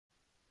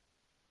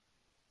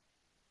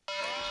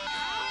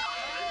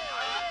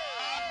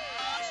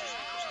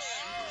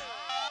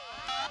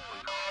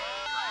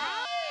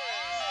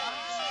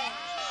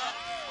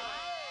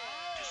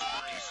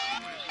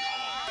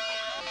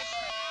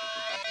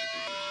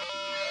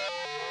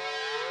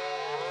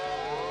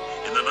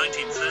In the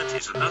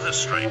 1930s, another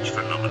strange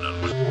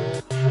phenomenon was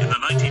in the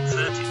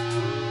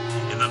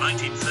 1930s. In the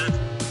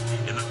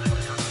 1930s. In the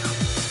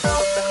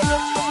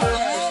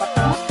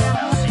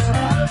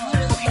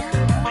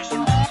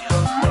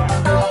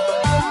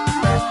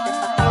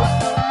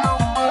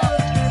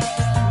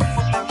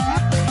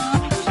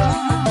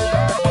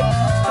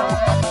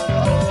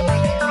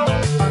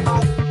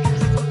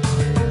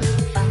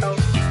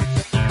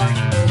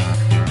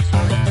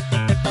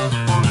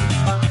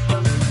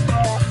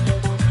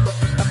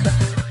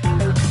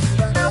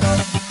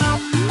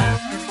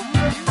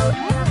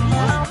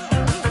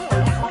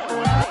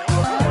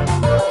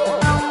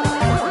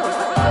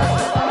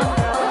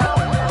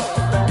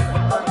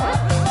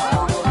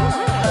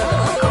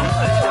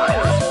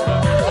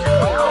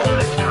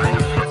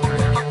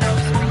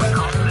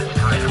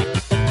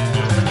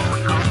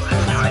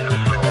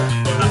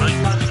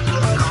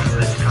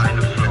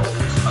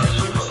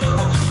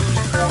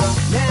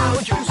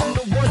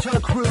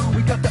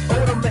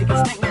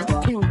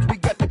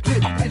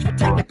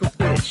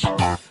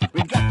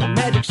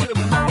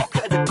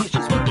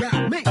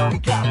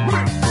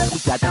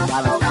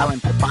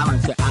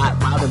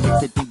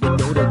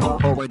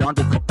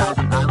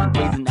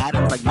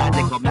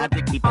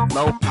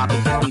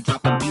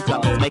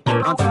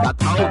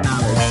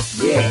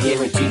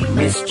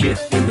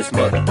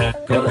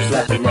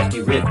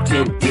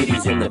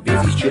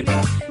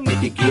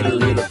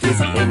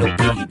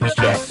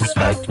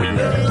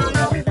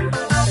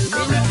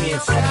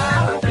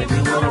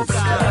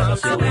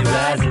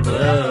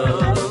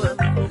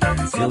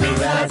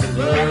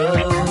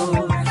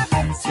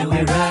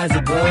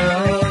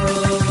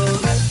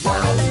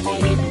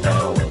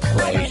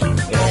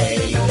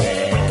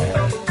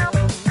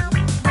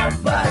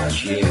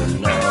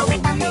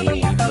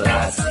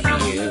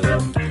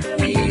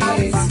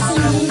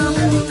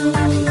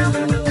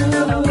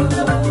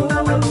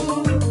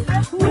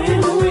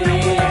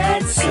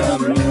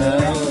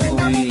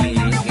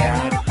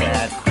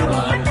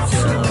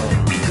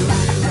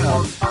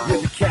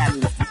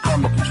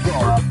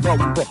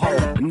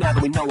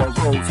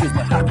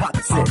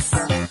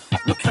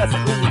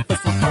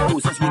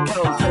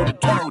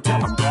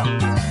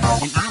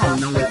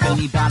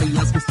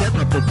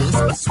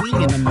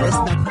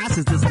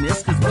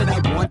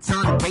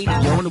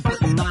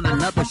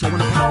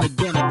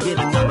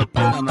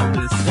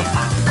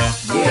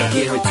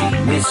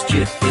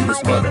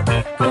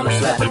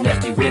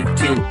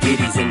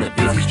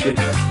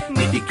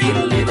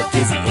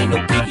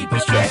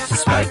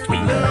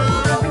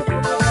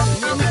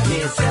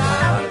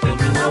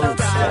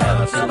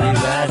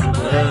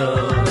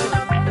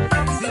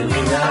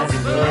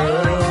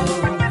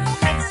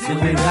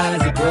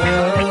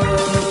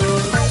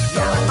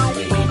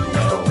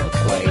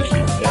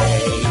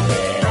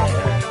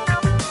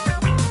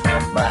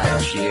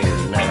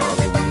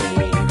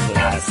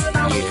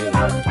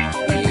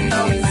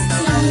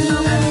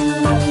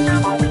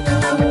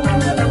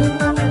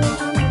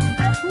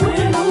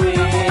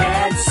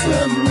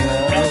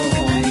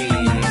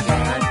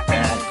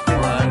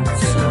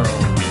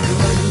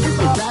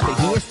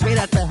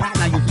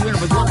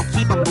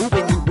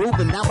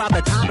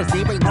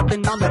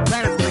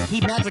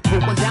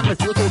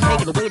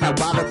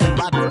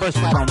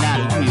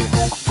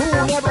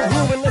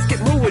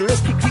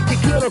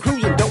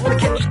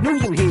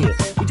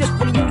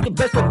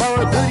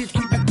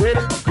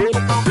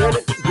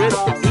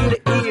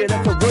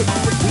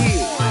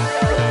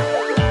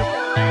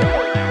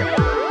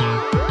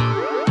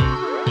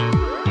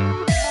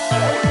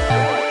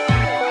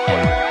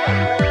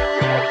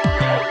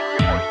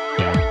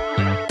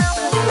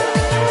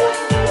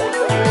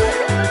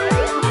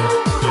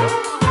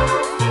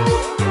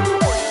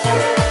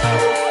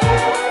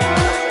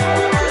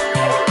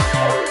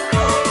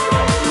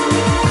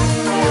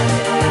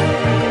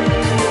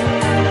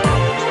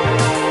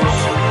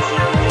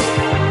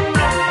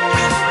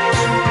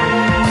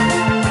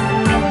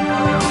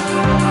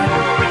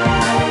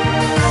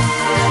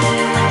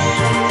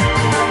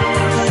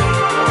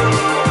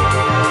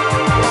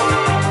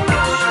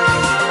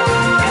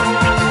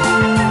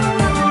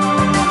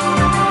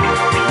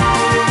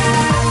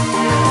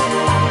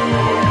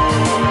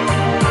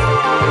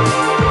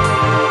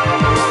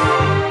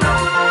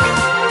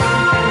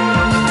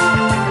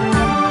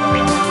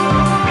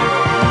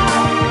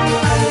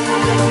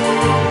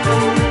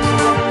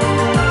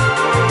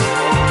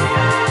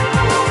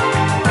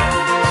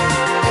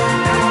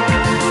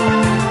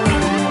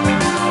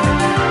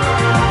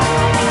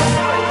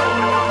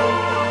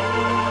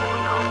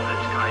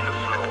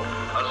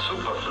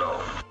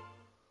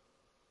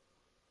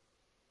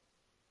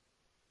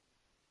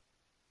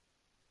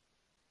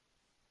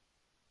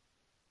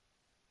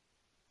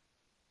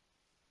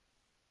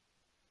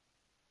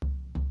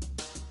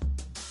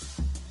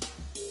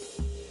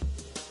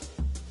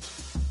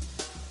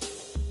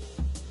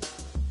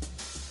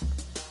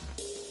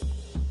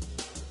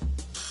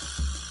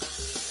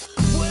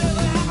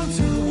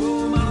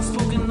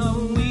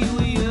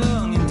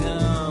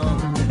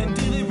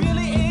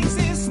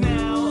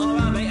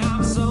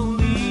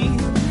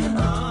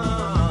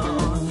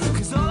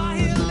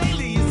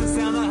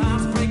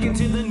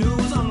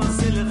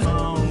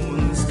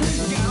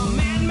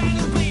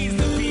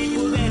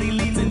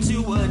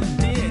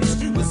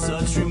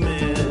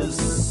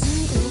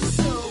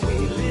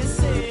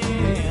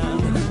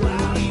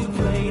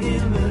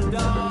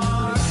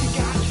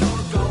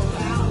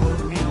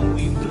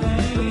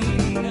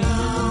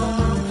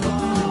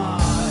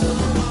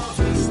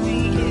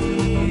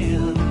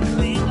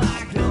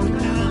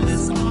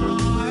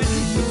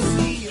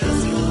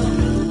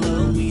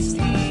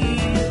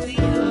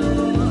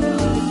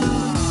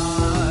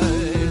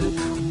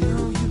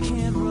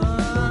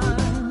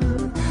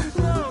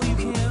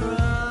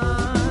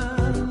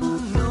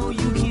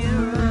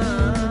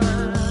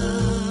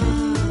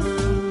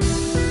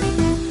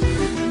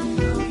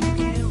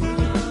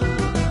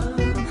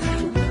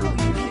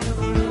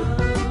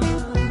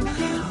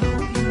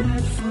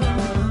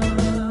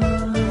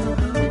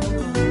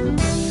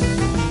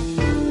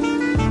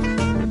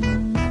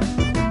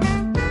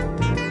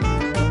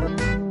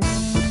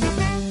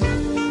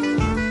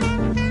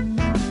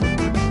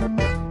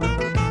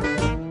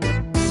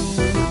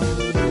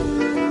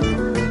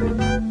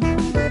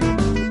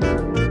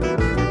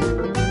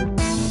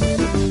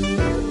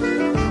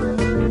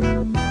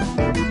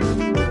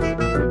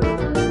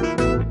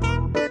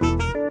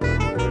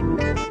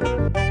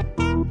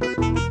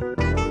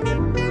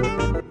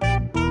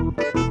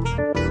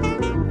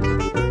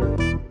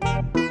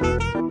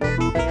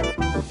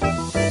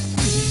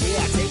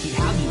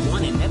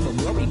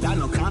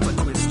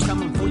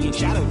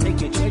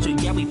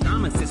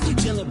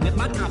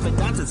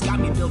got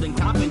me building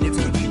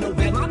confidence. You know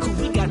that my crew,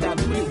 we got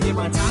that music here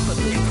on top of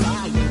it.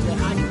 Flying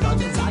behind your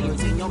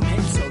desires in your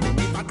mental. And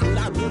if I could,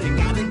 I would've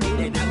gotta get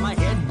it out my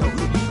head though.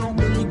 You don't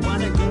really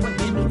wanna do it,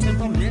 get me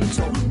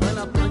temperamental. Run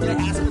up on your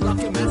ass and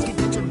lock your mask and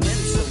get your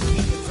mental.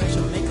 Keep it fresh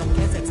and make 'em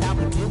guess that's how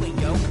we do it,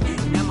 yo.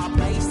 Now my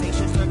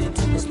PlayStation's turned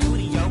into the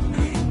studio.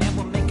 And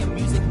we're making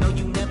music, no,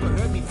 you never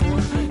heard before.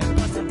 And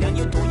busting down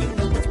your door, you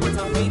know this was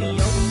on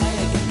radio.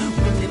 Hey,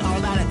 whipping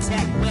all out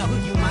attack. Well,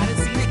 you might have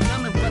seen it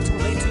coming, but too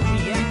late to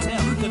react.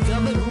 Tell the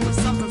velvet room is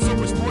something so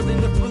much more than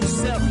the blue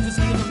cell. Just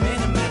give a man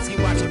a mask, he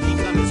watch him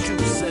become his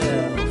true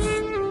self.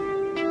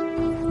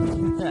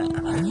 Yeah,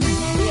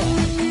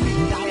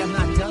 I am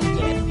not done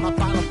yet. My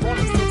final form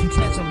is still two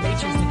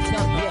transformations to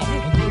tell yet.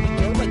 And here we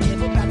go again,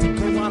 we're about to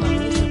go on a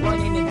mission,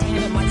 running in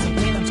dynamite, some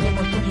phantoms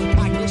going through your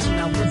cognition.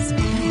 Now listen,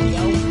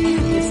 yo,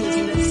 this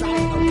isn't a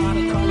side note.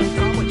 Gotta call it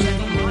calm with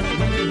Jenny Money,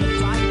 ready to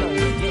fly though.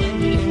 The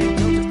enemy and you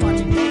know just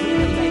watching go in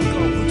the let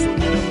go. So let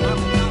them know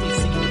now we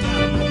see you got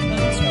a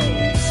memento.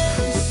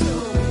 So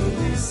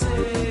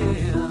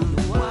listen,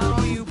 while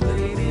you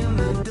played in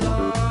the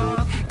dark,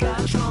 got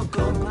drunk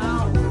on power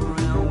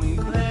and we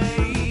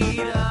played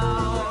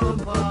our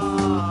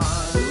part.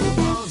 The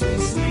walls we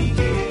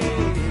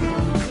sneaking,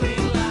 clean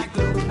like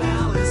the palace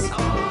heart. You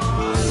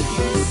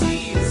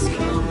see us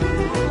coming,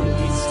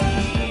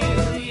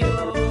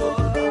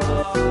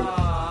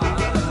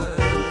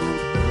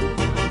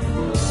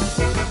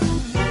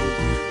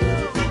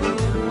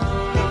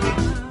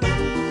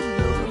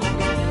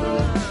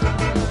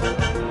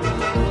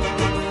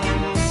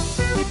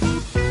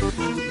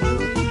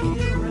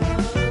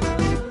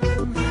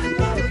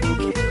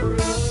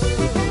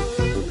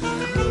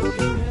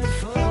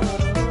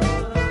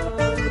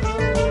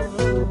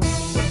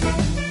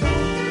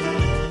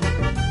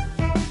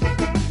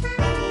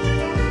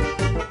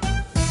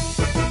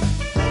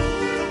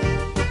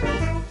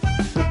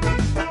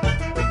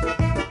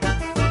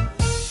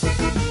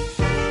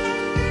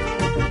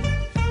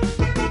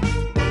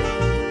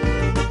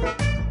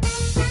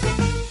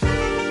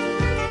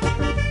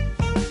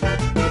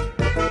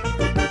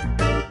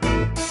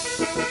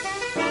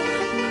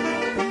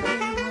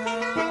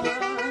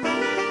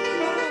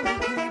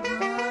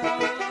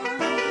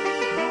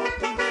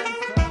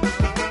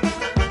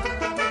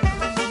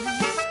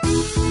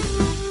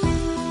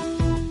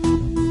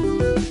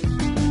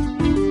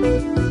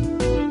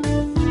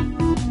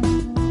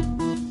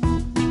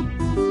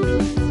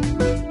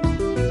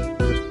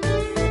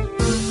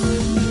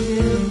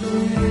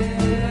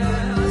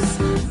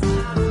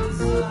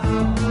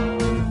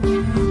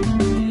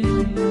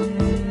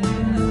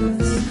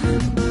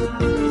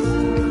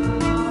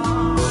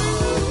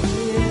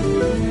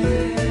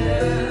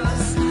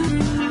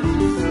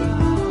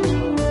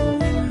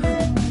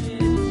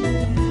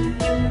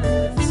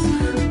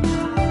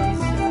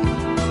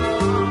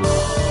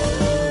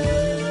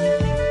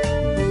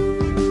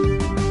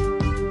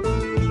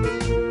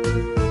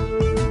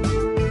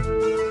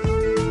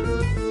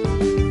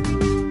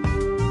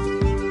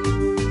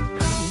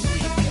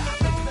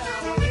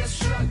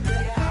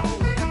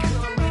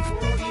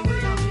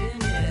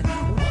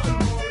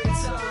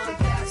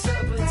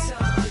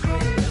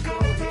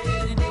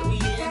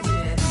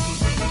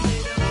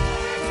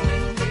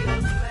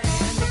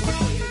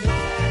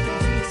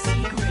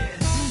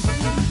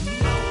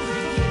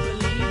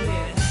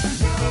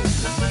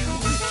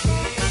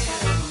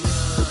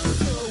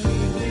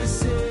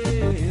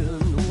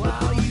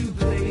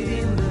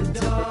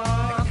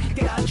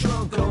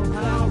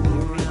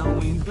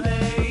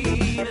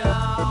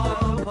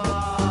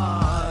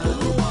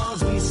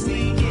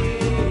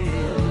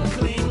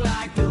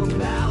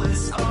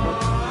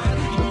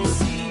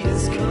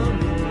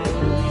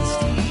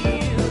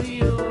 steal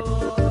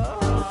your heart.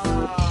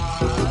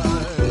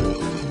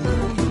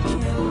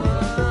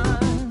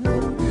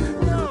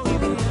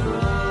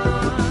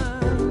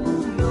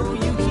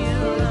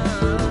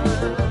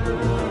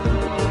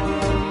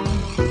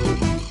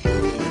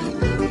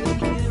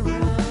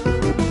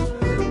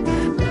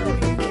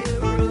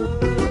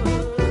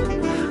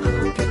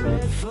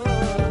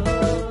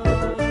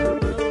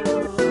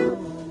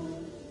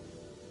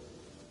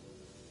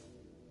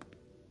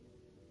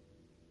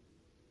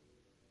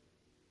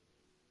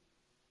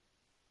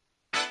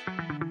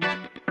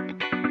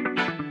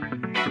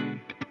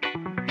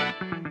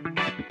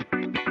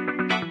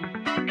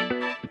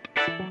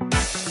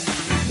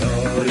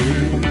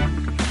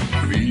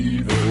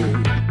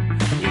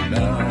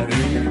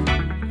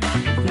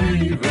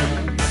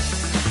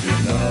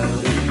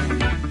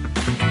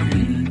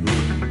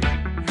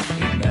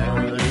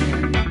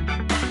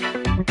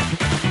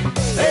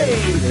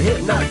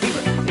 Hypnotic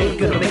fever ain't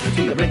gonna make you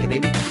feel break it,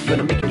 baby.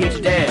 Gonna make you get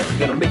you down,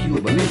 gonna make you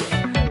a believer.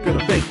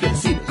 Gonna break the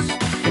deceivers.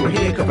 Over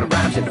here, couple of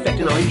rhymes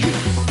infecting all your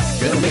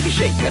dreams. Gonna make you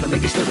shake, gonna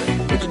make you slither.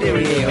 Put your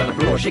derriere on the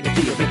floor, shake it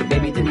till you break it,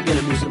 baby. Then you're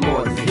gonna do some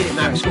more. The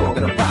hypnotic score,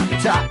 gonna pop the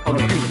top on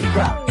the cream of the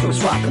crowd. So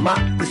swap the mop,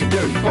 this is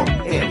dirty funk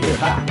and hip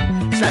hop.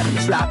 Slapping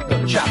the slop,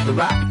 gonna chop the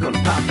rock,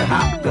 gonna pop the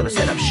hop, gonna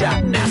set up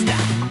shop. Now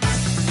stop.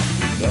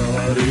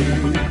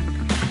 Hypnotic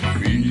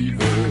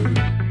fever,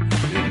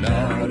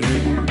 hypnotic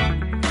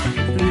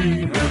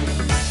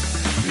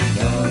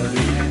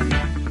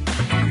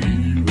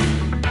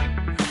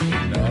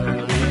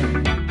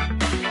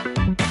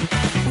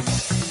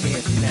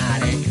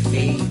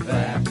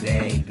fever,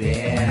 baby.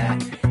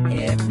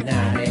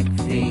 Hypnotic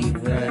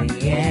fever,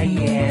 yeah,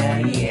 yeah,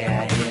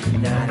 yeah.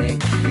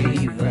 Hypnotic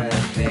fever,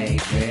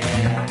 baby.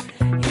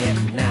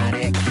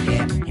 Hypnotic,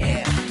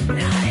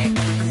 hypnotic.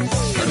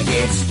 Gonna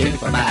get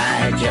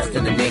stupefied just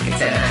in the nick of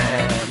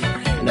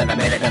time. Another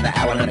minute, another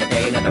hour, another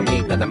day, another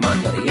week, another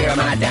month, another year of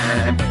my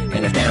time.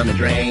 And it's down the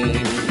drain.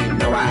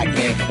 No, I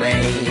can't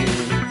complain.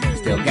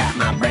 Still got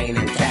my brain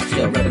intact,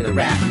 still ready to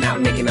rap, not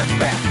making up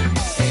crap.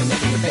 Hey,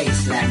 making your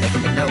face slap,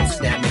 making the notes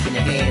snap, making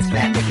your hands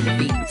flat, making the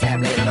beat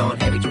tap, laying it on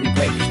heavy till we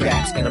break the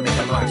straps. Gonna make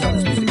a mark on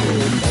this music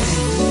cool.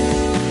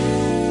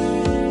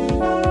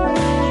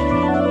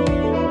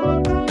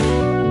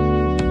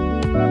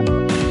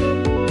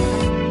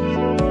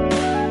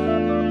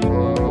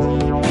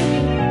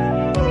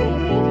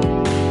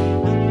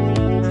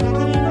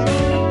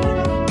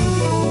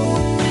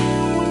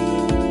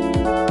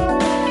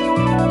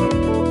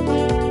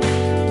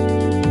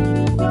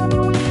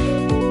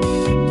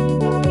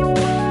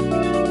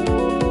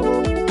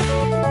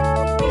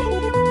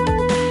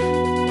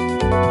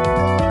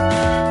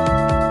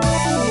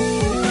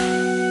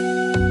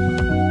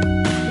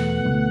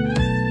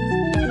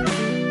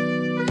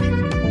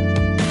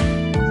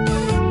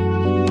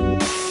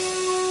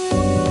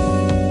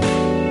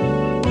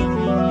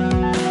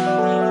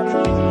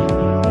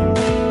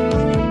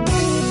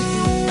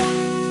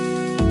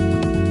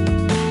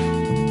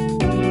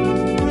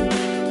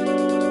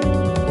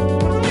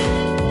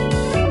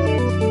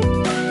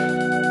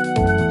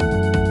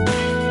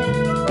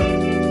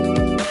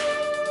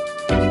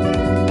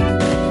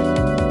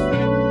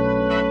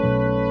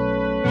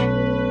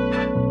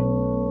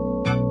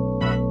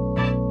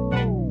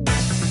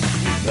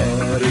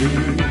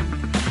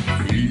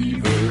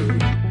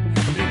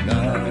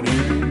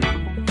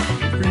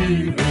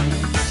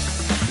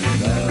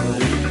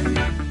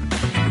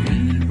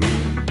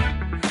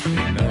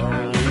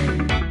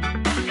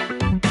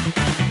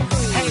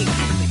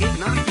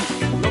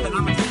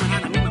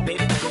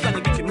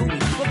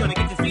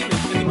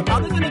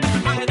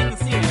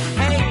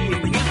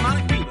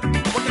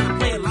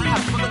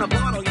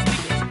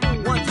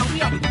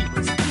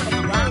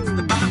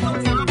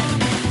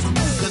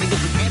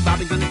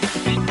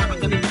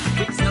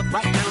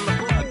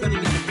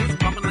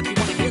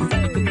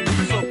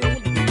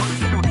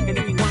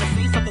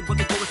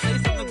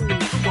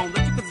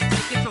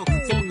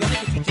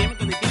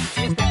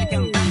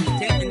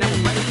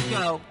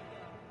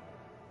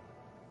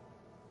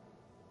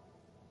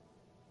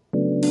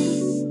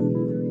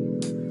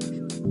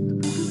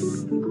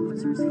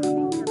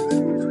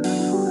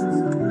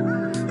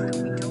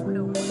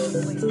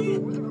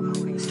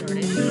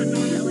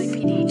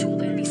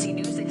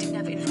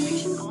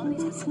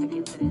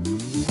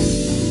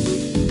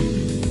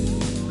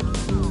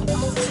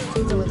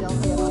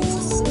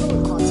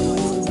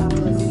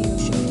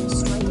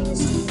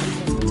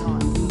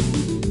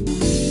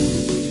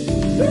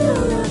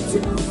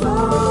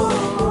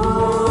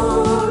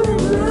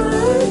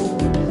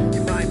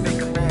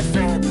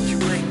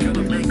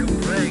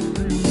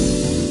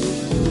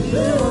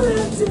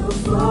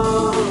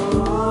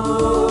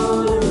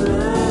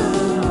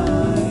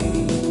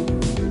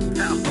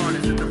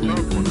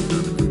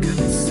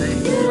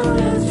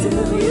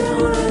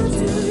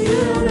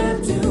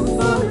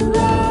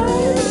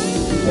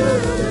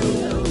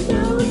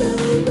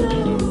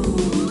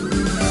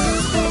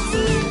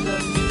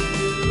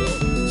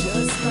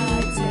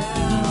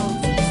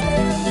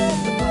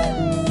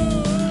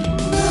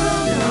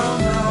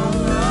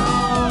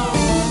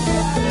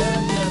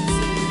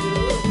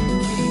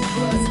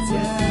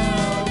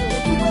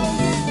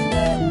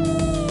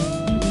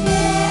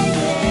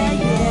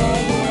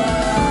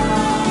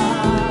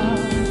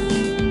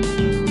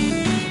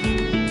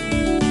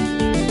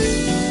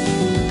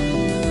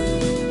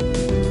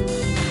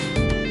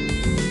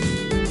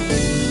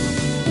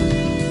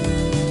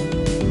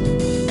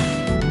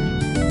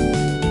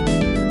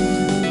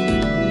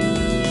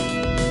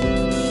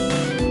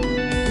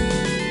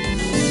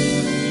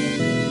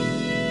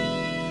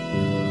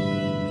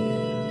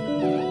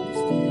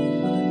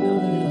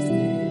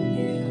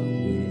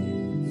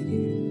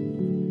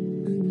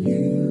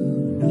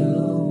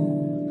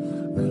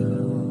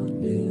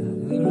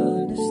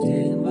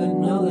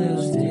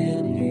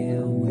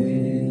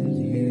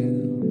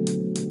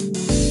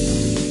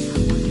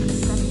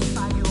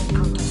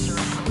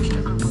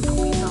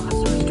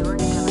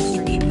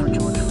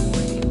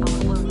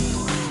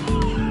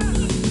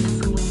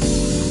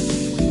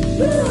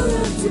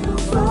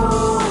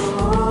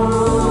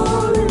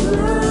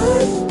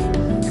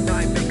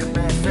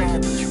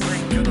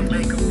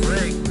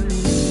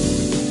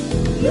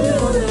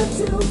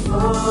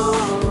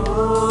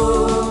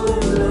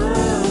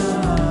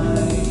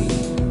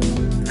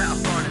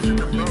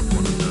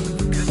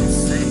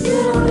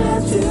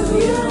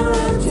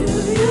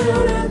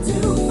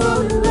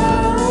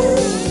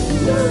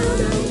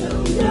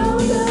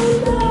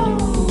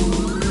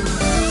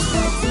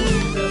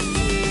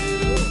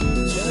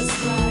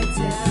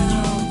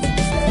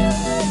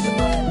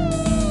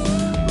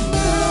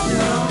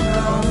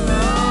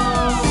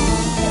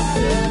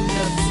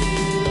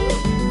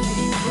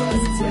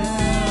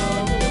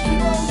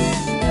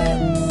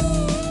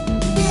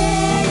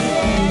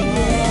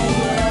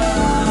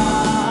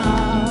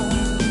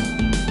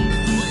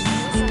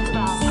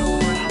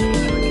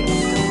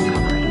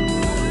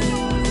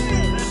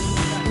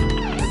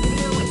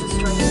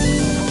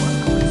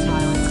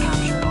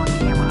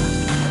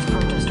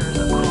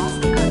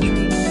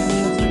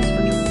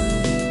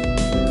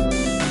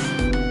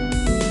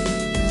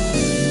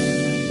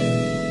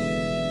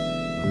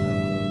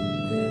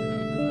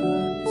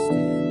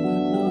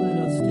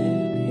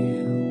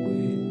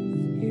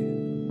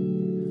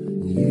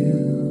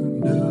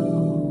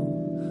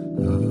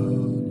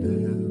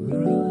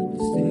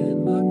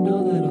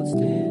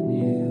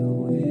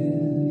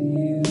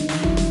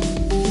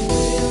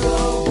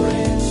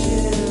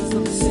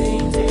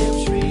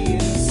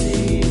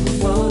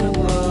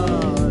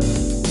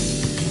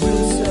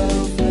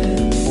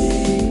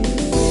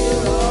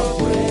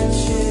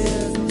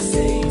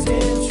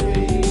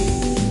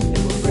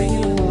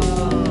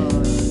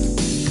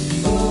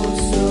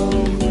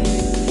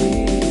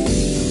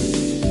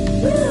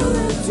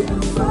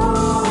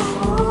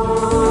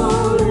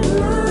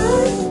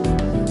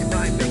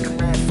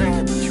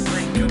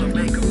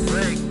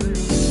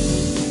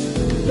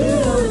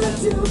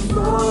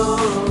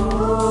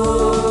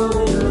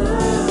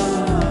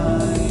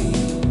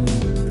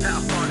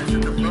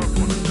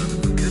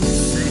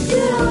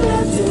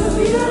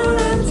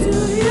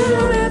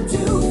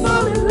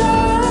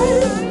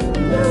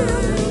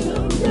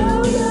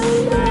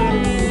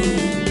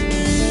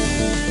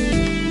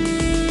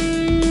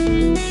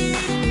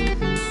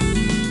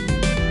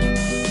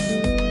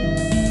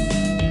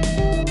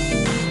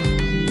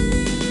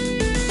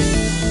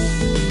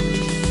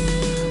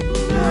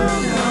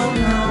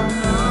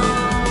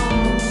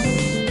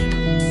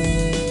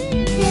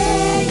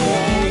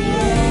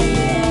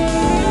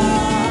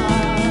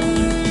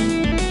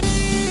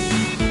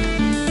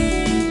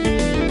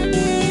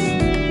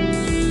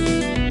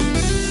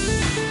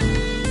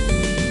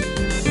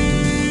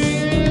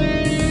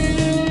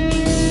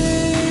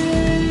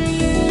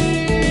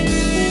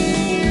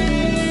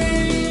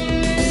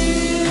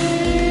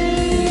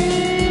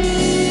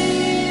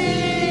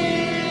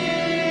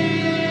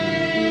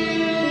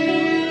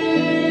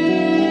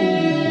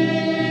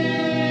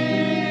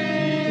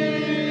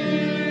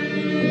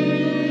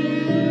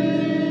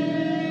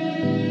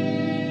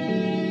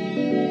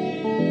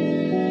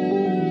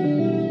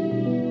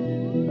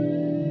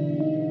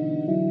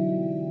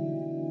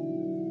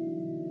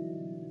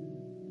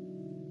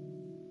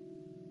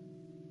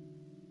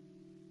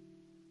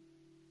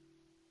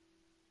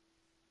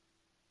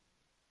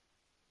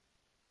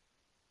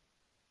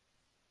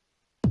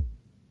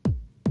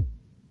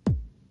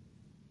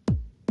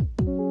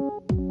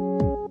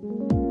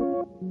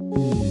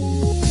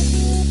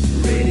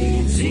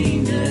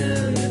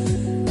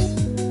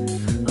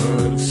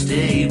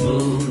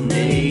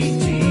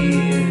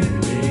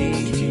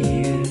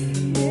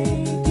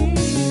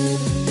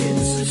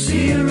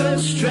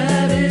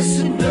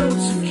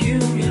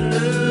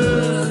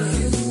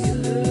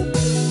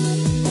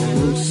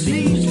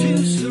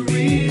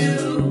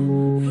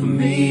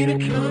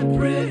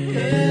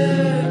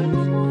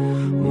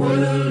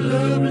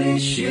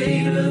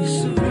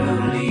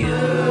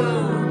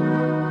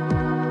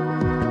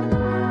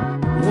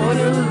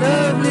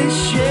 lovely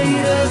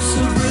shade of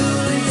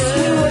cerulean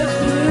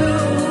blue,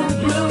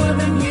 bluer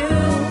than you,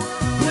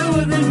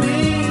 bluer than me,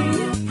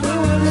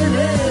 bluer than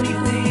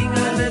anything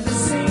I've ever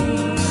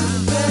seen,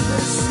 ever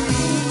seen.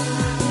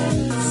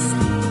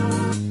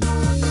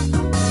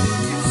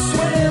 You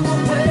swam a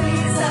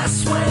ways, I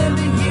swam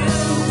to you,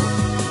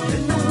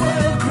 and the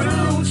world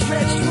grew,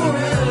 stretched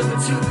forever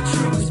to the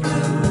truest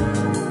blue.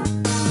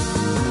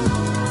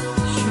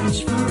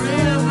 Stretched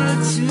forever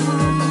to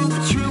the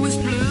truest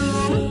blue.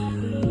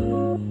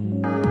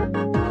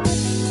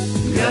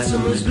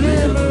 Gossamer's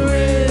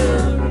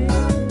glimmering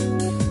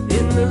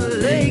in the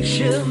lake,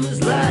 shimmers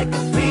like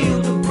a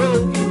field of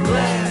broken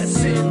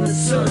glass in the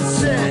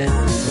sunset.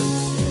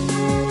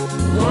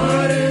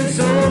 Water's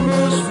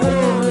almost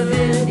warmer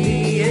than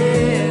the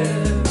air.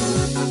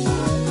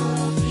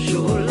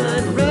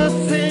 Shoreline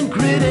rough and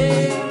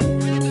gritty.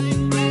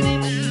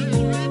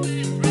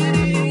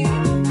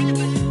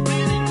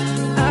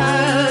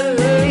 I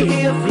lay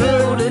here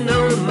floating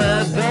on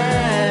my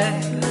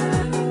back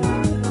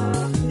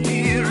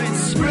here in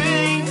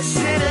Spring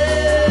City.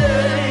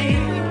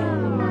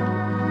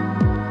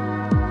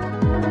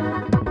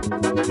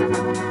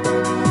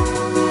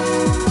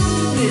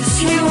 It's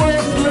hue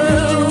of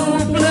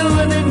blue,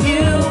 bluer than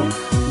you,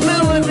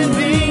 bluer than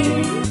me,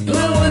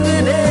 bluer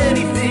than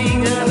anything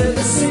I've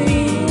ever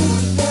seen.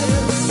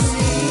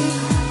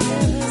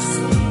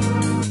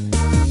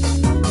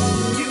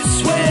 You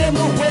swam a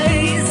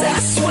ways, I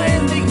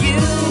swam to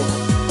you,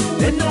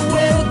 and the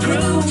world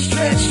grew,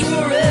 stretched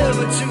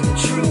forever to the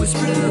truest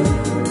blue.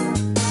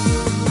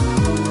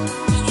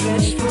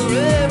 Stretched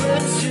forever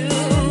to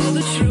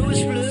the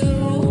truest blue.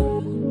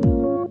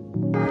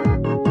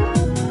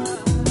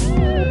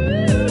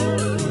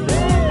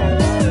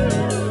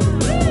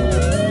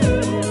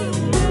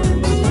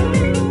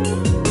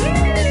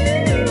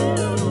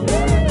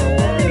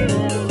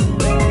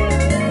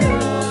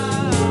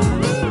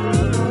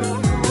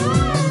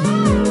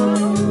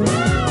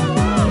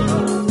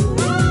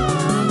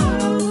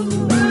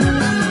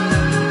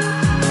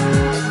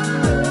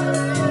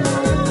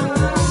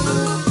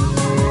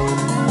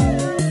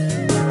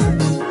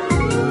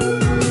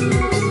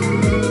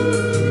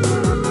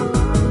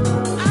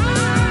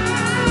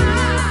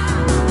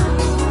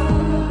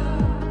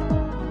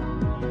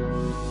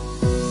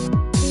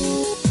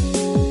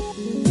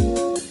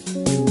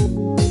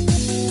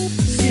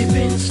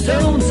 Skipping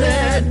stones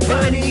at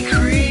Piney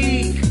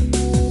Creek,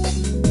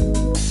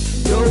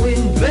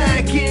 going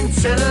back in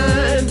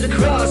time to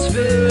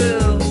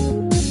Crossville,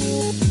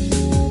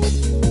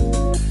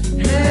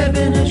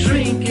 having a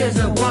drink as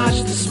I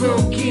watch the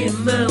Smoky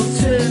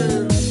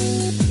Mountains.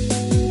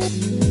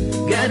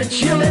 Got a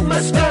chill in my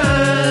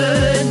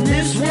spine.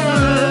 This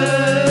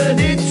one,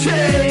 it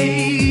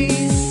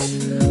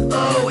tastes,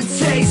 oh, it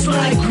tastes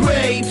like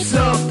grapes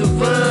off the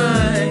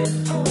vine.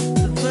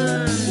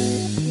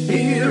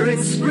 Here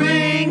in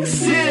Spring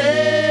City.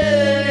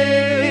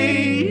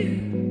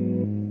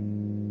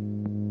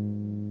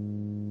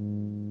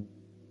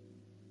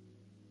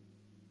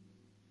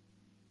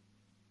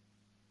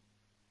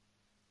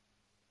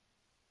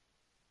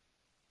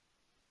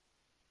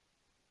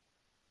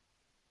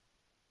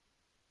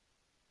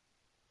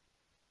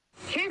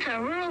 Here's a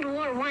World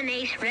War I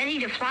ace ready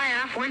to fly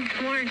off once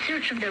more in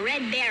search of the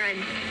Red Baron.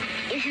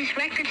 Is his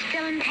record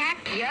still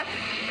intact? Yep.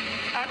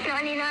 Up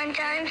 99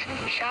 times,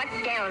 shot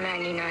down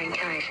 99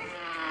 times.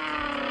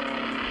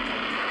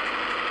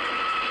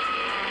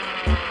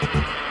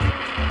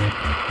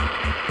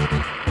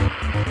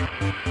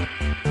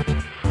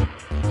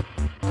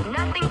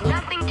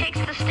 Nothing takes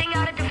the sting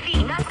out of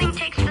defeat. Nothing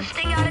takes the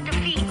sting out of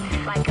defeat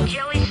like a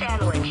jelly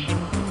sandwich.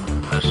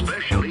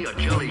 Especially a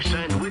jelly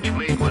sandwich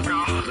made with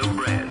the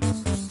bread.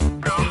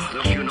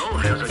 This, you know,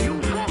 has a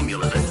new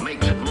formula that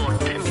makes it more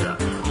tender,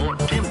 more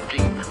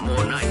tempting,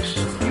 more nice.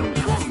 New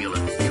formula,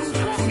 new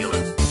formula.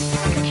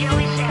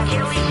 Jelly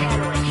sandwich.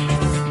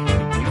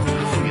 New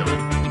formula,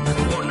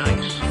 more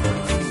nice,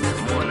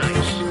 more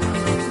nice,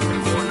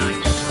 more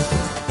nice.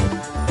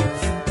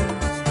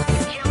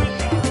 Jelly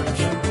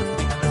sandwich.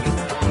 New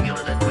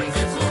formula that makes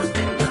it more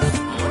tender,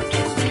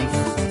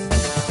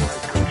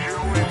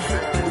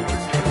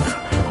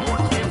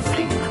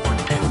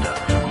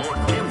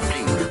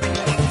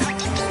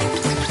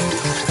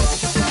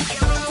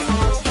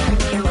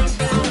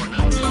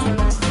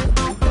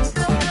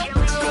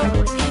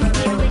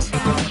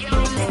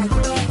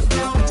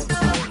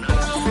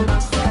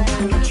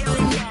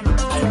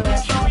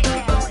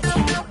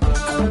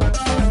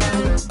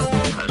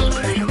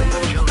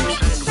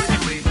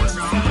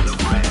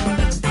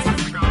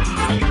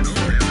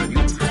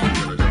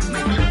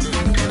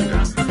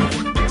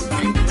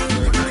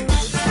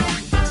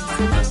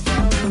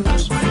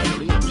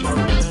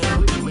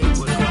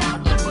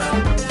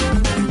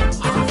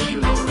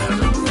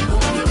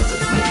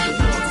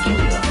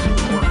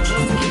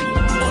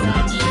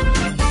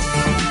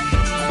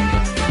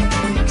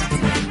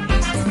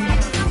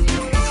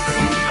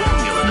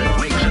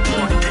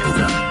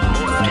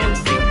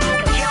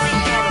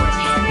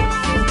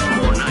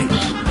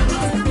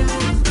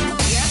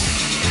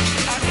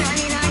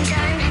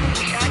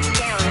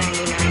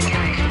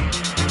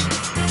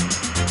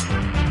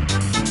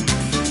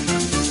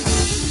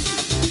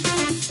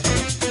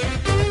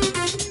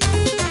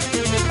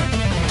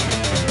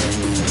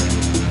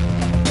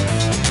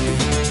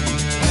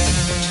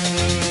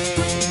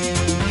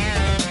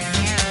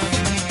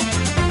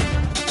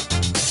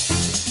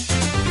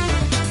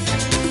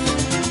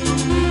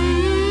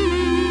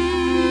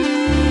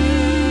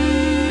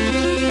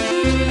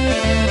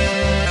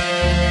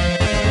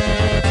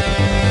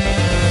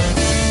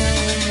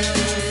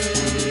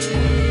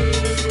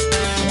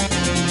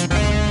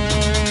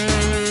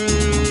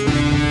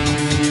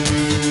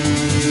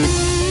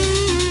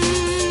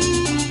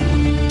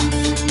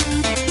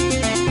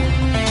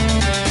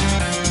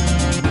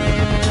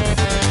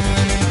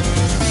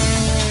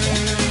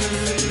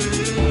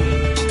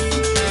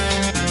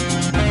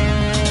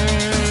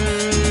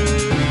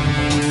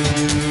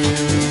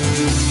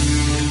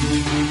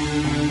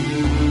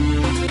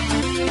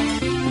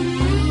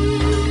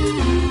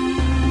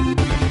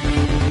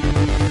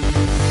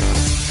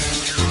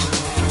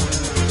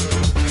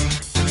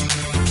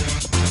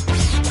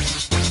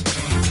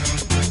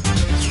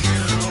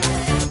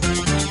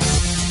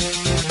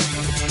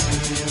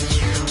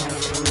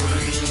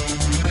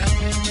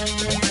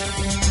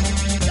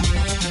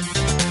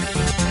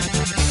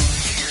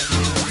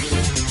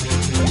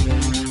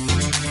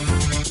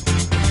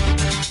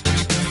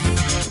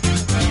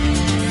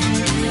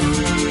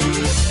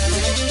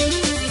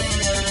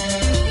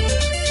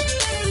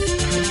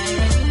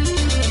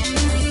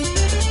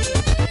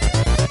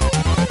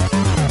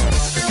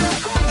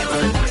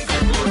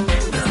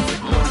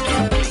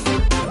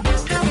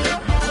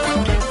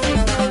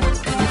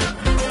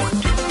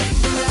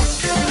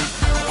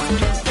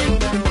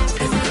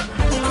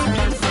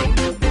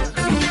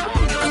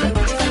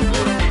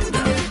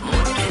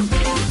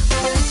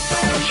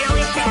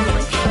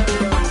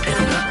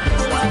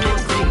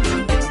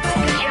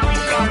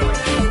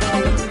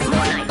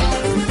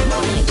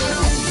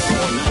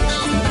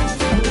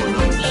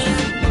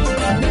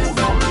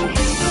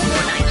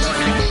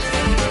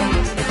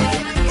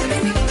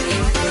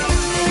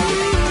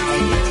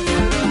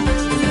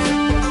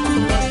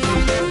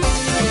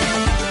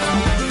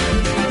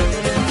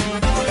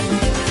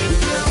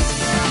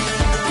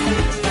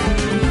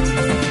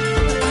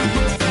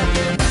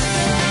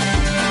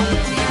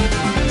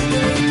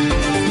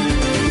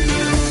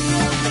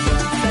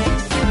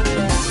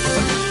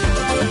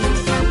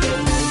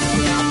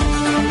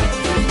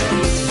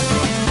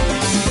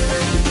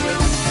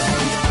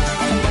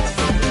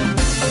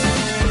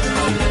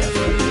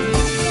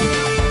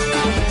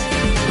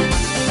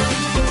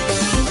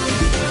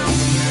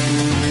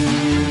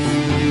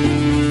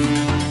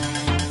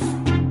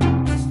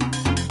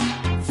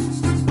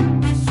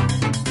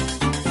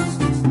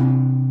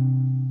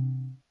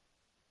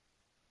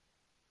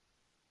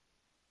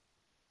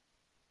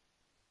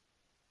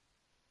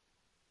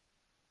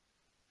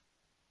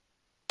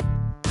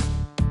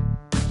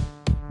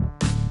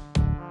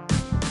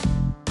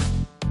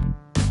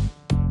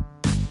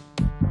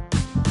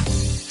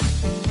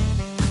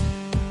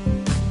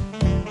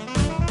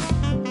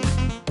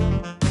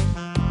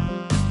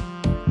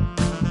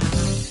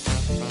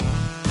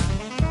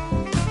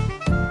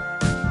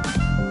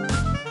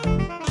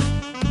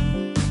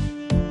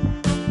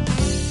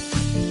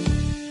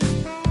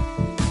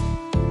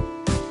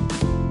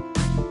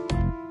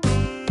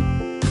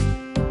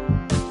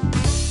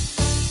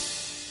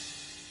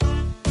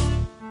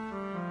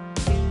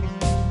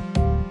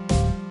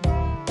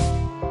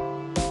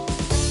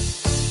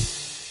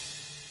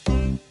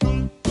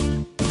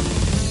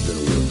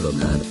 from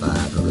 9 to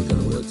 5, probably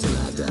gonna work till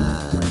I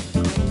die.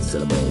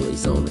 Said I'm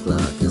always on the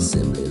clock,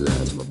 assembly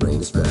lines, my brain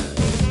is fried.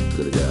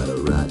 Could've got a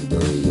ride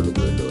today, and the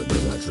good Lord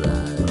did not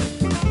try.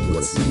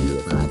 Wanna see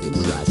if I can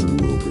try to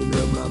open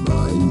up my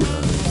mind.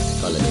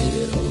 Holly made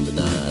it home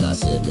tonight, I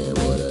said, man,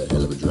 what a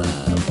hell of a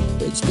drive.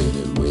 Head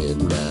spinning when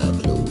I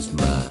closed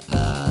my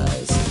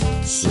eyes.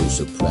 So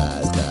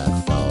surprised,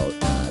 I thought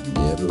I'd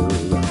never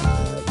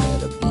arrive.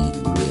 Had a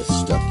beating wrist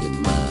stuck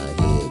in my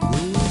head.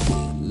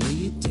 Lay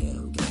it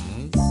down,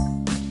 guys.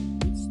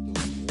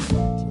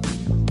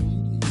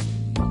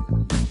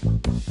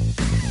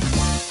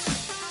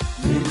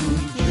 Then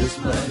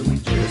we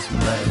just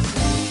might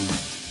sleep.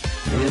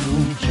 Then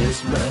we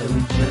just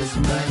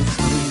might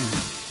sleep.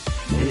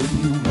 Then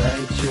you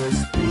might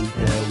just think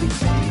that we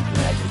sleep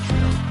like a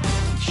drunk.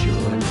 We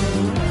sure know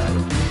how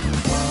to make a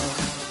ball.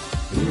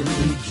 Then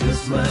we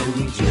just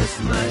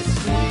might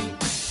sleep.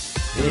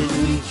 Then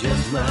we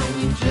just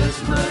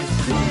might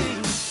sleep.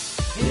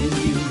 And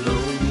you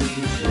know we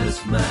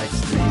just might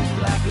sleep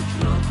like a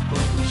drunk,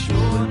 but we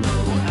sure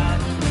know how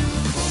to make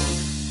a ball.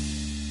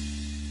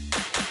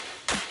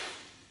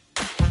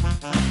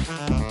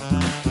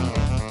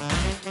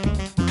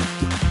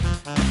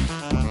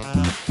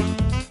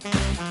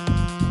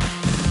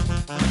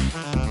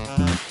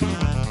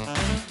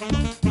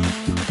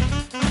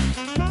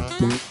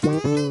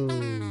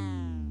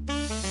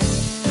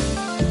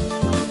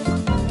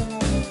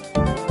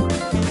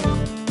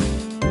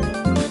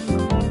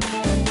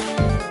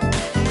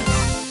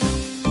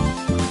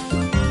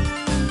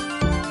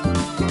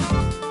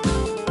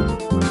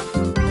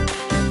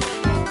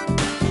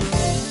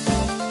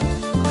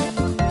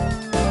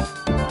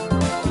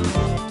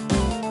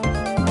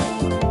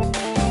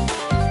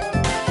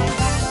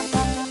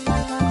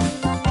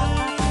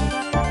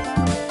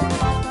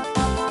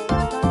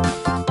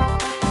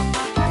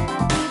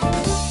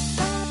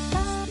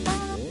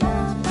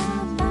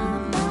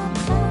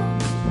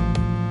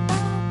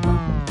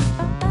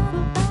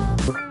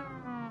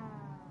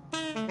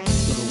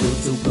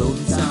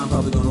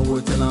 Probably gonna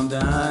work till I'm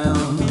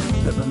down.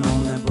 Pepping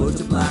on that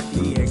butcher block,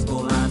 the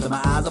expo lines, and my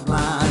eyes are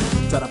blind.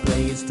 Try to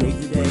play it straight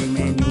today,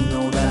 man, you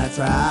know that I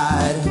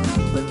tried.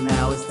 But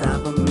now it's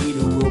time for me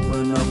to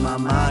open up my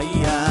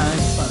mind.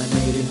 Finally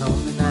made it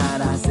home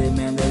tonight, I said,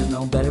 man, there's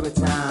no better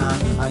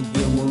time. I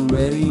get one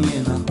ready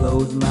and I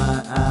close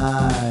my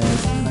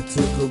eyes. I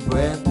took a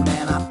breath,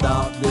 man, I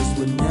thought this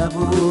would never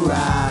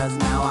rise.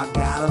 Now I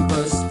got them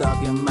first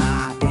stuck in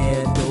my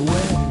head. The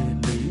way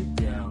lay it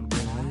down, guys.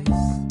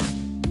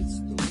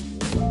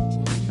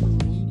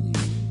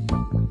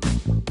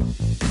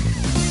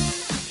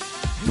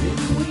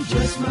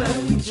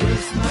 We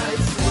just might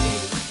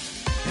sleep.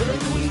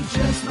 And we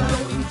just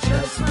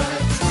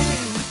might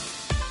sleep.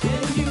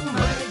 And you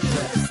might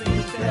just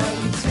think that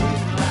we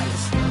sleep like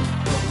skunk,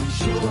 but we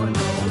sure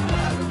know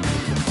how to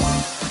make it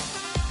fun.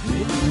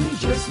 And we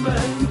just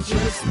might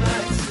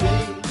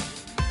sleep.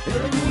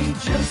 And we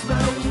just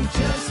might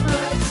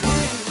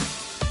sleep.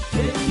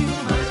 And you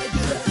might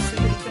just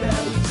think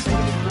that we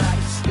sleep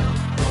like skunk,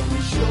 but we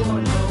sure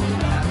know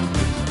how to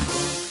make it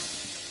fun.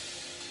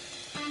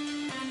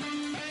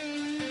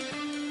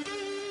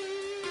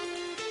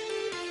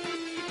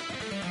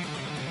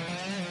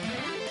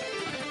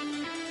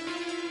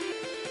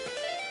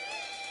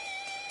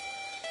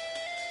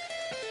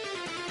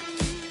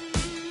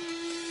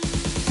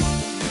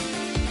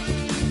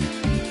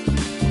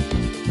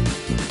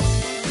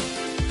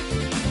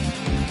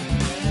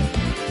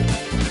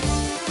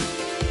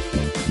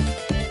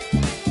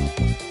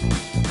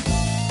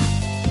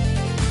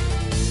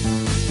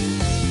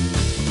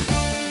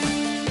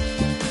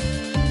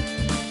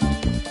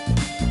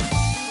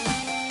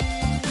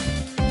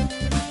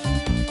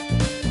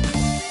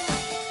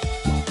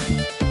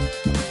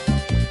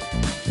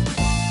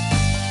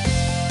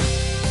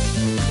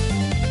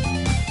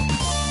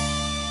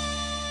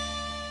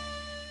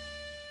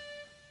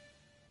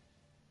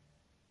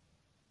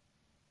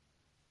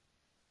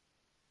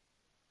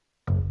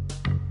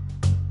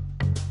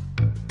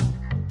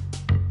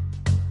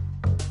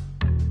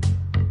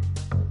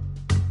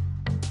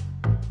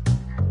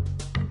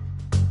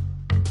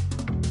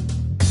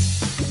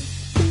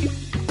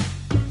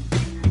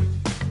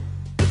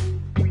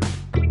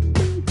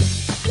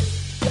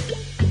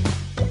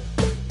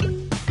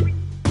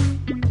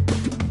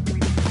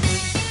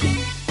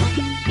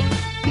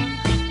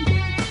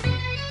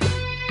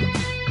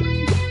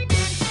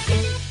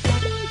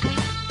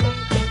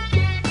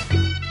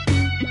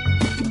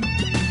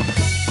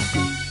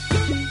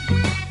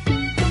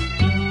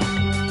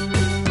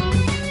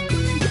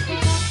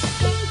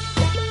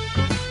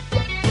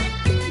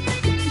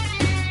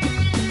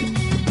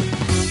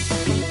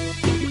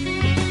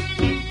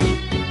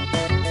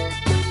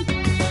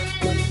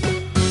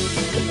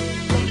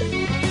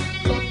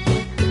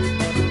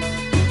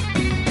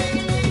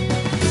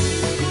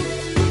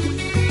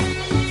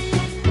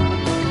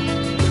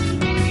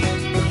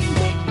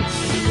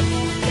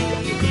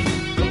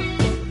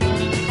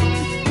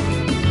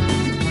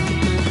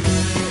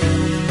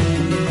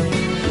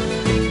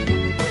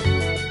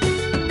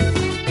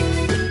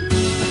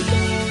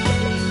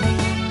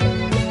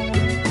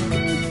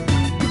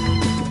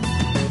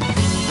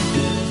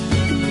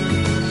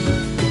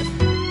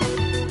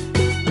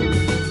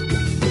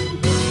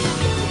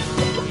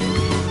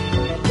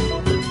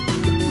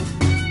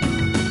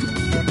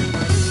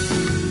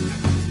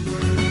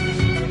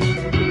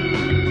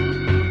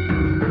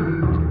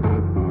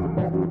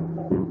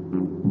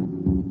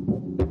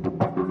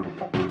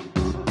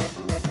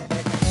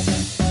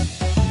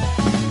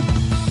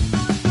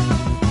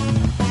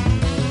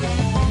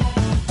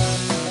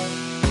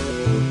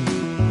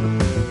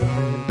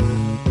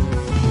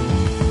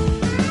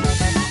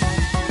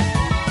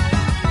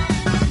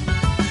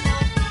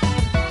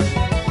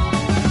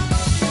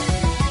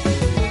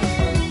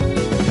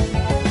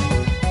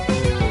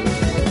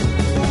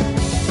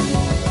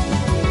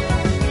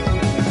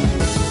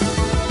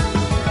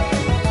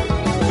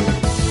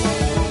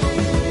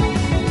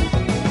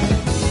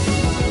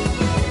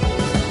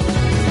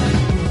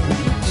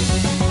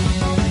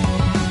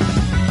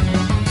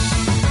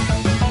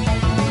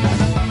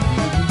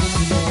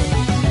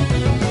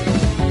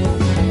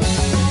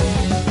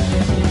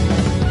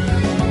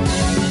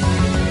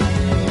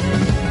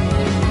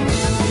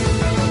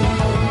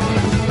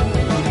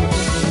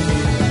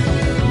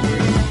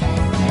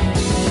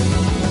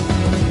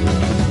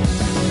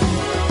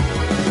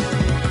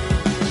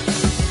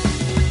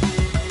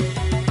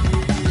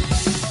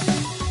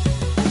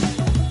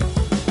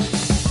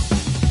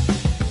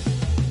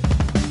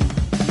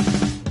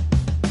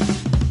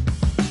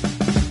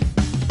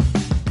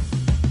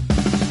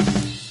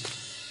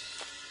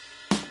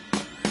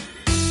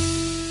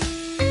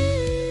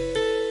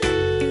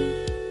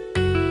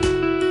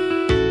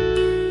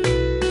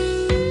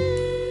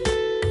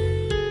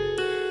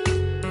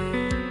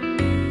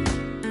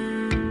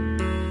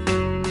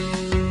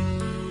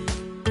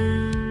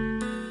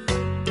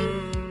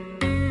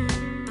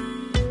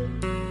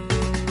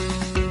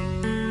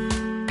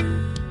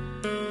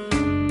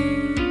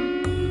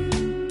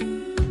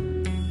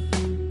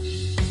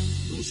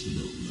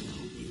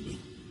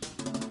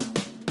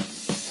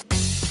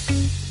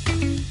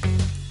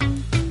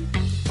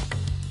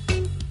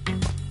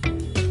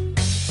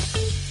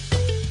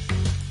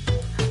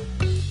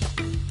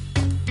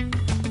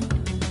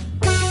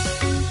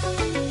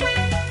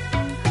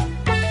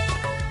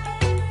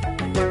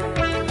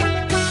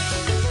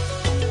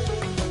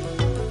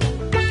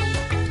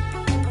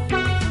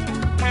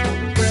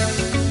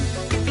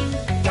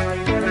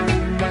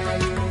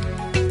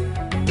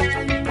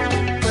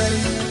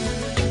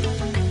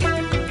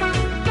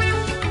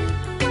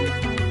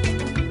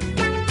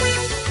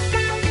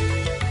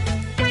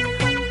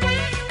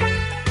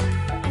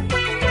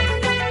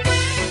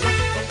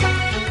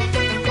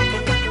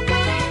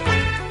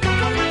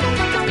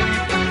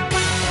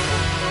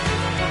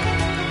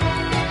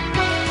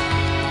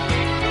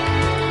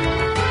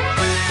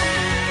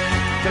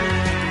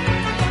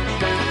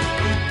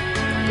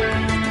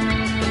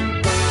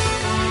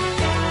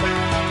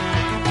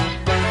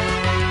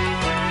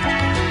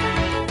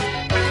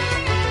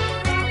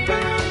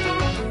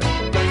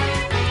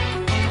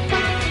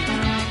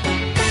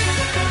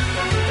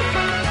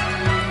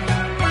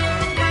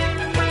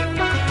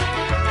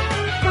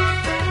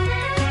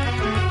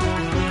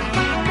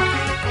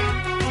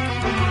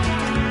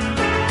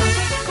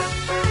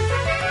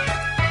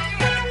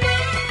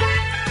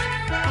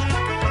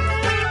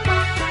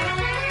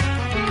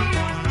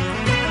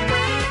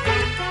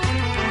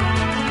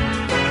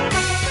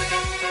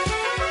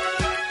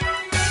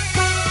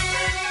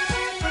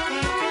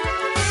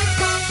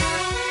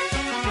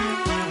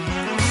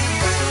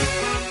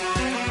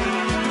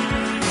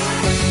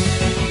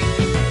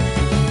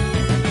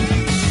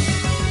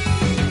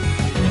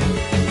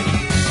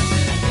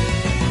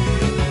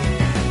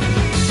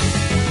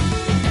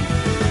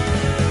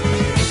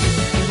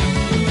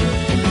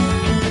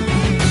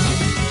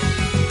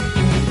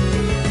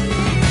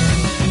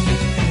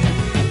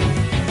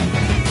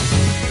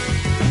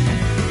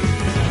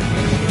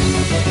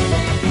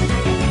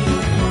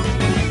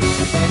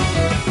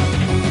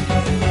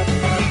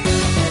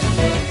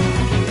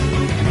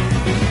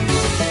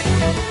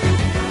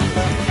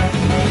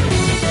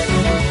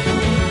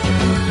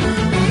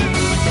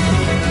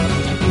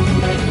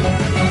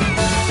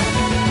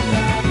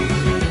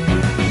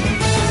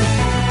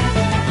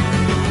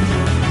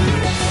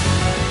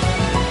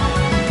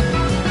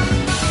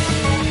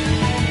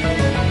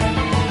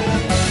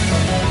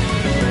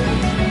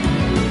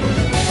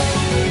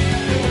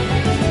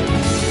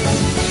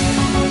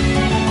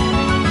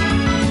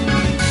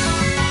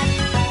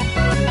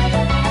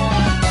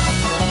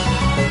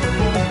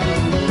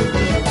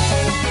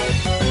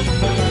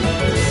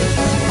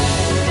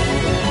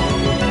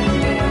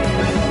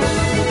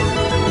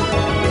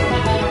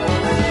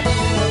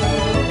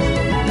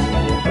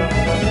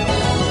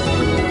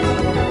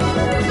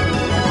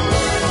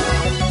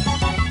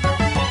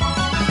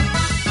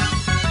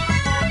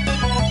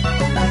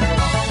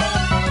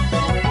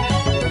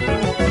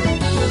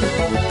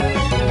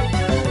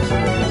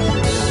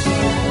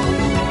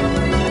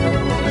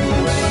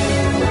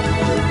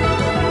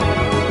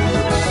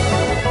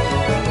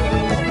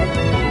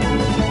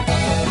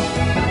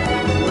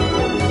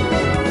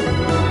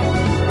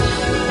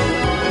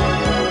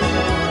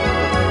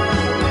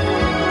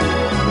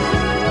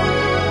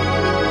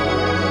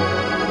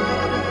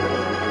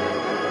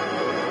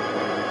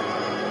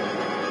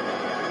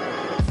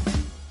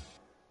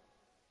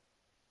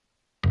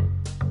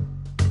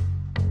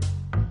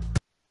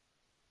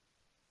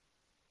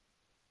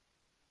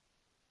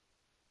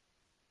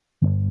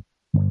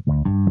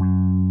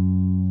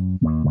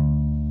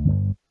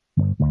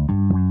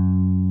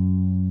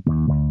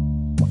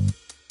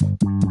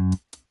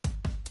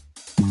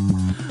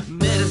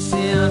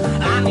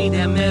 me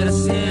that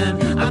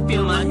medicine. I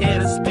feel my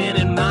head is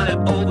spinning, might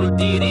have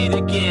overdid it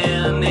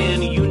again.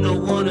 And you know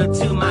one or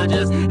two might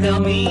just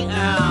help me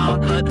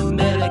out, but the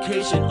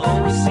medication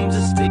always seems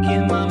to stick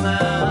in my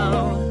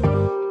mouth.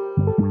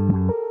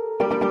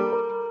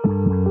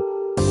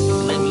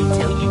 Let me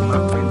tell you,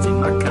 my friends and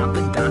my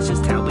confidants,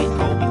 just how it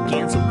all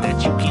began, so that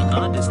you can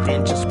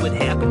understand just what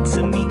happened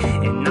to me.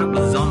 And I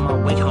was on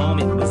my way home,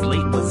 it was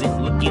late,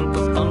 wasn't looking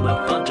for fun,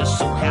 but fun just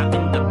so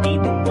happened to be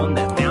the one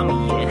that found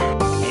me,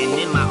 yeah. And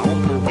in my own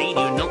parade,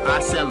 you know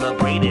I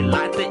celebrated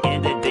like the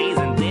end of days,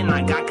 and then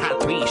I got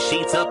caught 3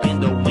 sheets up in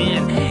the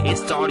wind. It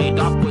started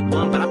off with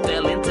one, but I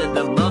fell into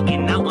the mug,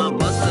 and now I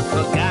must have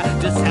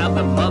forgot just how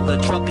the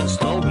mother trucking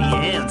story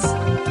ends.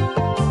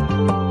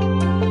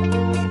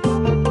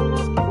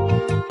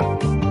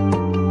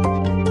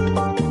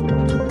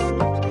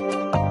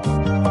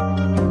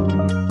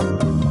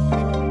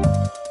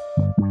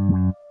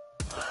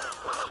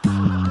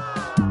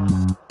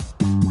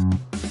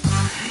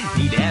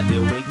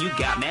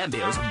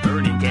 Bills,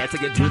 burning gas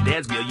like a Drew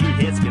dad's bill. Your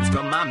head spins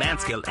from my man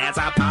skill as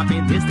I pop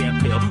in this damn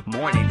pill.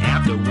 Morning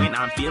after when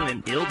I'm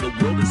feeling ill, the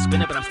world is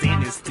spinning but I'm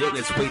standing still.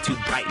 It's way too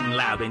bright and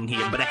loud in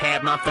here, but I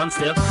have my fun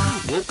still.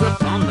 Woke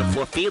up on the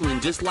floor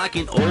feeling just like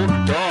an old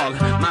dog.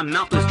 My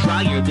mouth is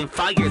drier than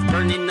fires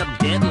burning up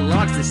dead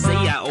logs. To say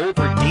I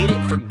overdid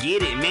it,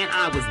 forget it, man,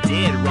 I was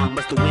dead wrong.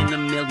 Must have went a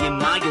million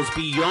miles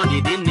beyond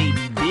it and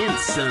maybe then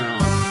some.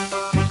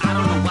 I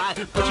don't know why,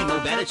 but you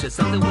know that it's just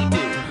something we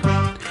do.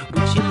 We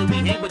chillin',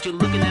 we hang, but you're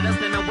looking at us,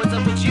 then now what's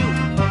up with you?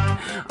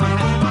 I'm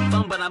having my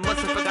fun, but I must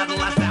have forgot the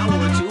last hour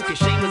or two. Cause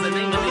shame was the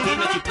name of the game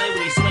that you play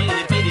when you sway and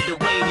it faded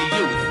away in your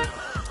youth.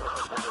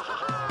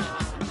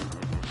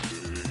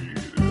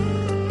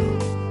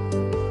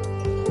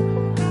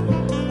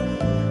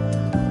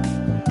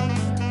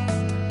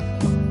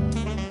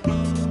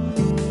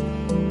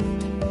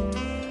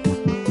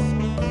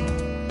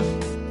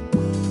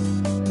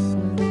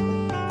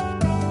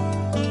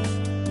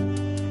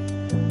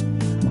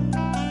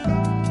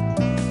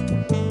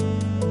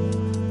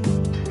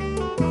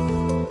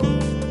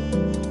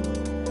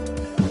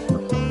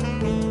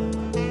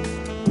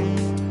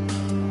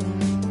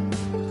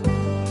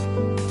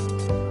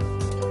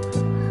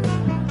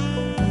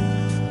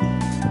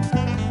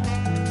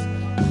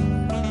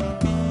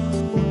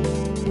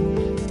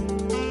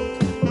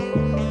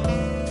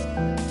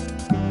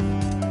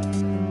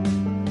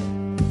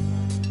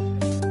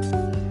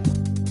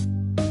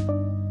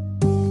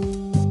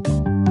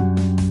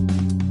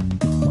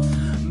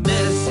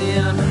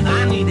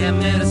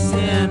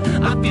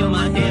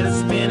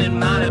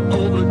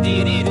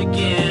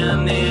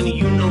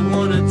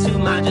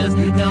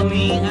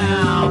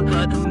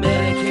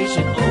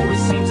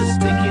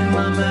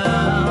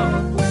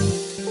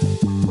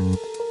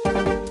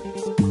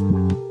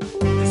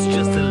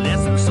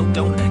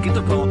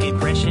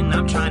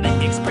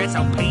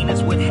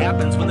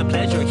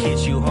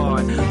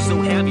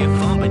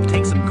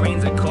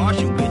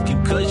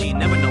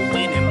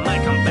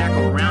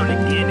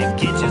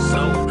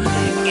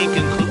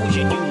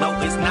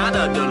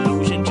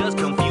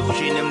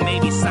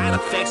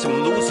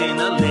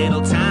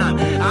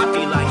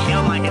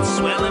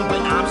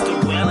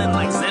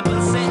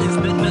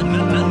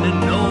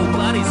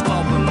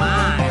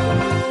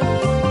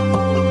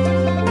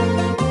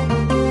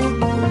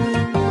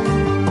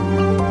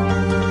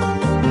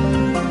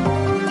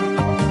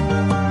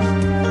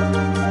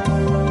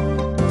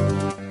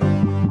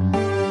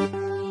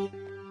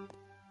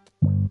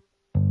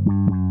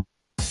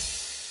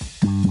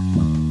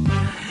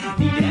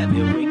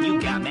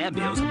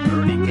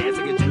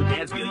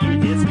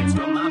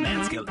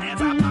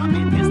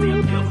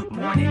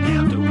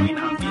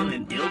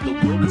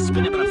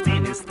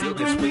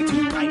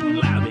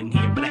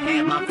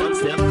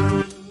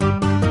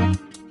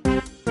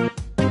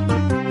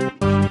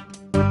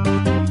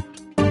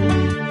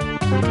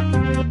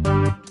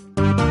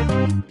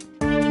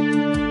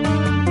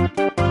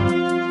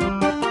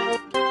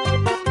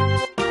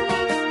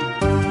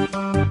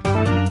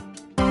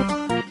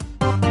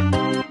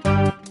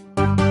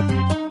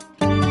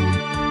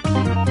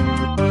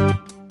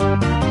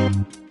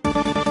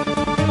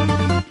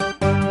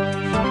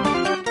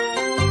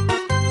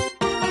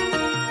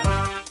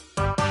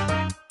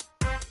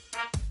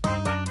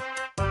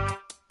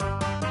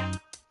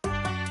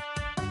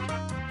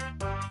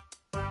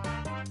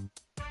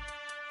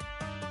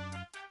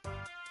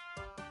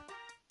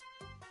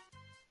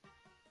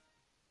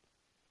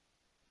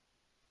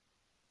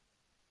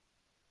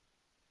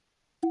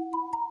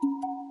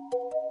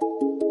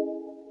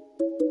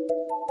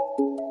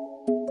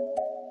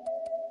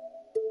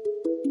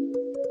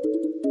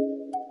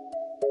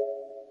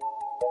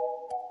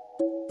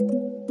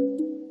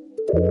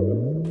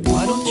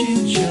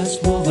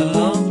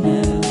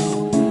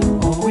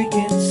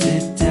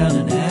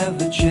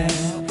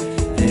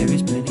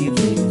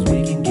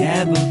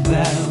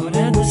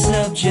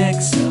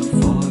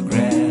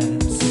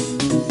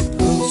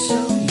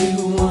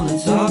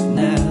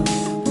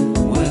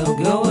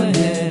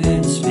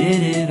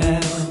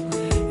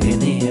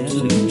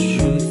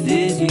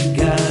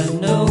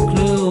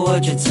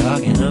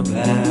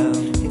 about?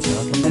 You're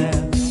talking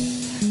about,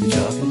 you're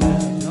talking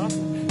about,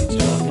 you're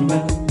talking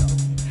about,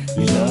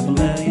 you're talking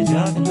about, you're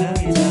talking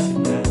about, you're talking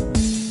about.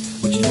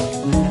 What you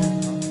talking about?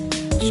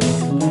 What you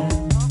talking about?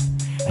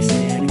 I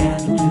say I got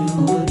no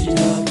clue what you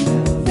talking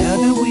about. Now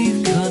that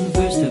we've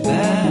conversed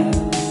about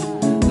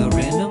the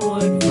random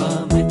word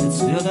vomit that's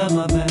spilled out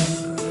my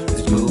mouth,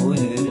 let's go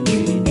ahead and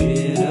change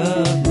it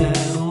up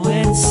now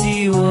and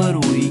see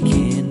what we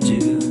can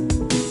do.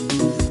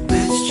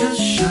 Let's just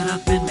shut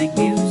up and make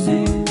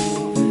music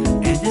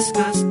and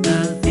discuss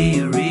the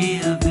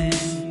theory of it.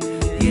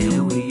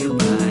 Yeah, we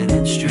abide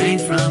and stray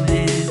from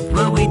it,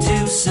 but we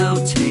do so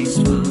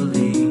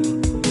tastefully.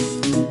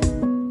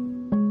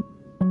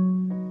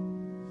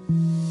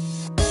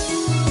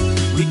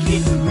 We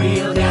keep it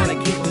real, gotta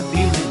keep the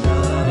feeling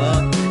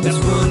up. That's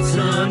one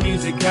ton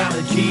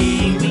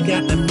musicology. We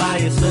got the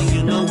fire, so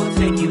you know we'll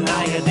take you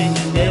higher than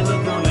you're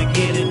never gonna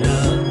get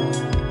enough.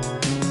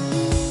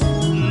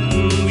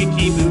 We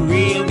keep it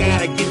real,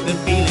 gotta get the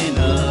feeling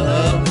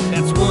up.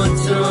 That's one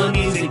ton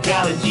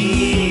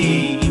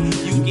musicology.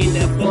 You get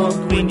that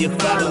funk when you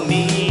follow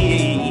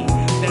me.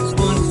 That's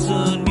one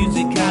ton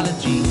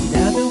musicology.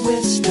 Now that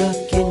we're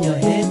stuck in your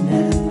head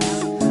now,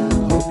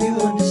 hope you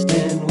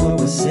understand what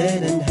was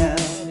said and how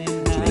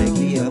to make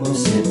the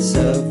utmost sense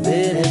of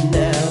it. And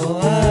now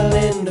I'll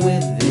end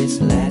with this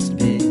last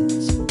bit.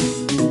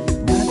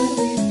 Now that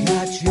we've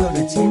got your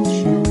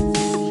attention,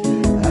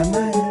 I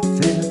might have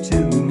failed to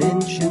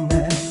mention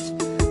that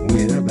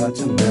we're about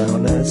to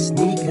mount a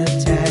sneak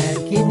attack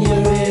in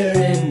your ear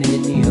and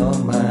in your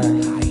mind.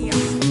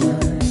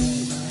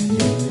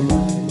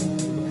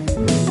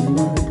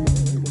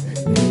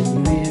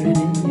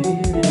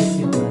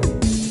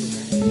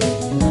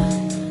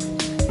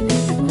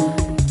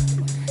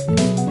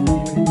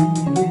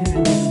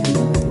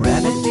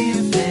 Rabbit,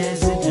 deer,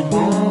 pheasant, and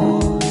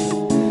more,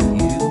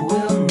 you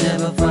will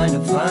never find a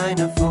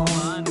finer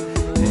form.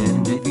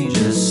 And if you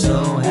just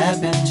so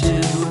happen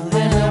to,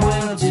 then I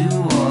will do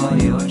all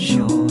your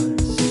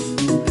chores.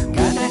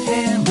 Got the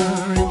hammer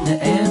and the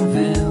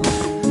anvil,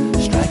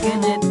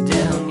 striking it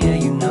down, yeah,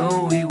 you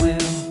know we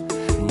will.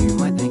 You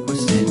might think we're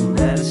sitting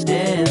at a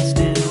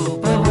standstill,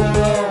 but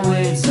we're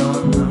always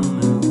on the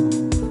move.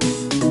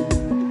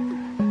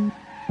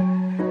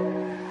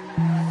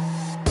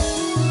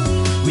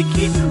 We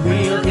keep it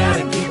real,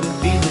 gotta keep the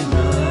feeling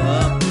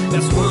up.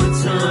 That's one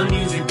ton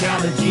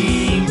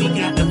musicology. We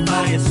got the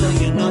fire, so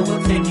you know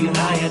we'll take you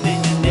higher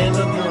than you're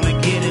never gonna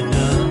get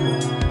enough.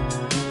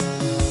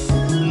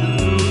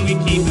 We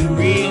keep it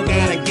real,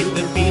 gotta get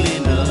the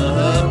feeling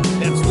up.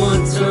 That's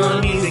one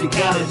ton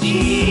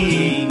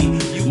musicology.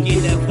 You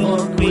get that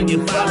funk when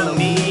you follow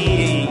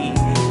me.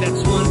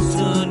 That's one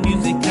ton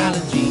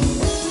musicology.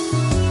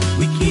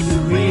 We keep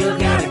it real,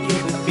 gotta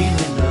keep the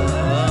feeling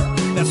up.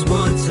 That's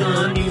one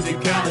ton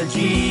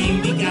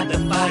musicology. We got the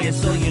fire,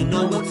 so you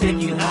know we'll take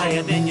you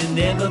higher than you're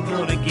never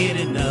gonna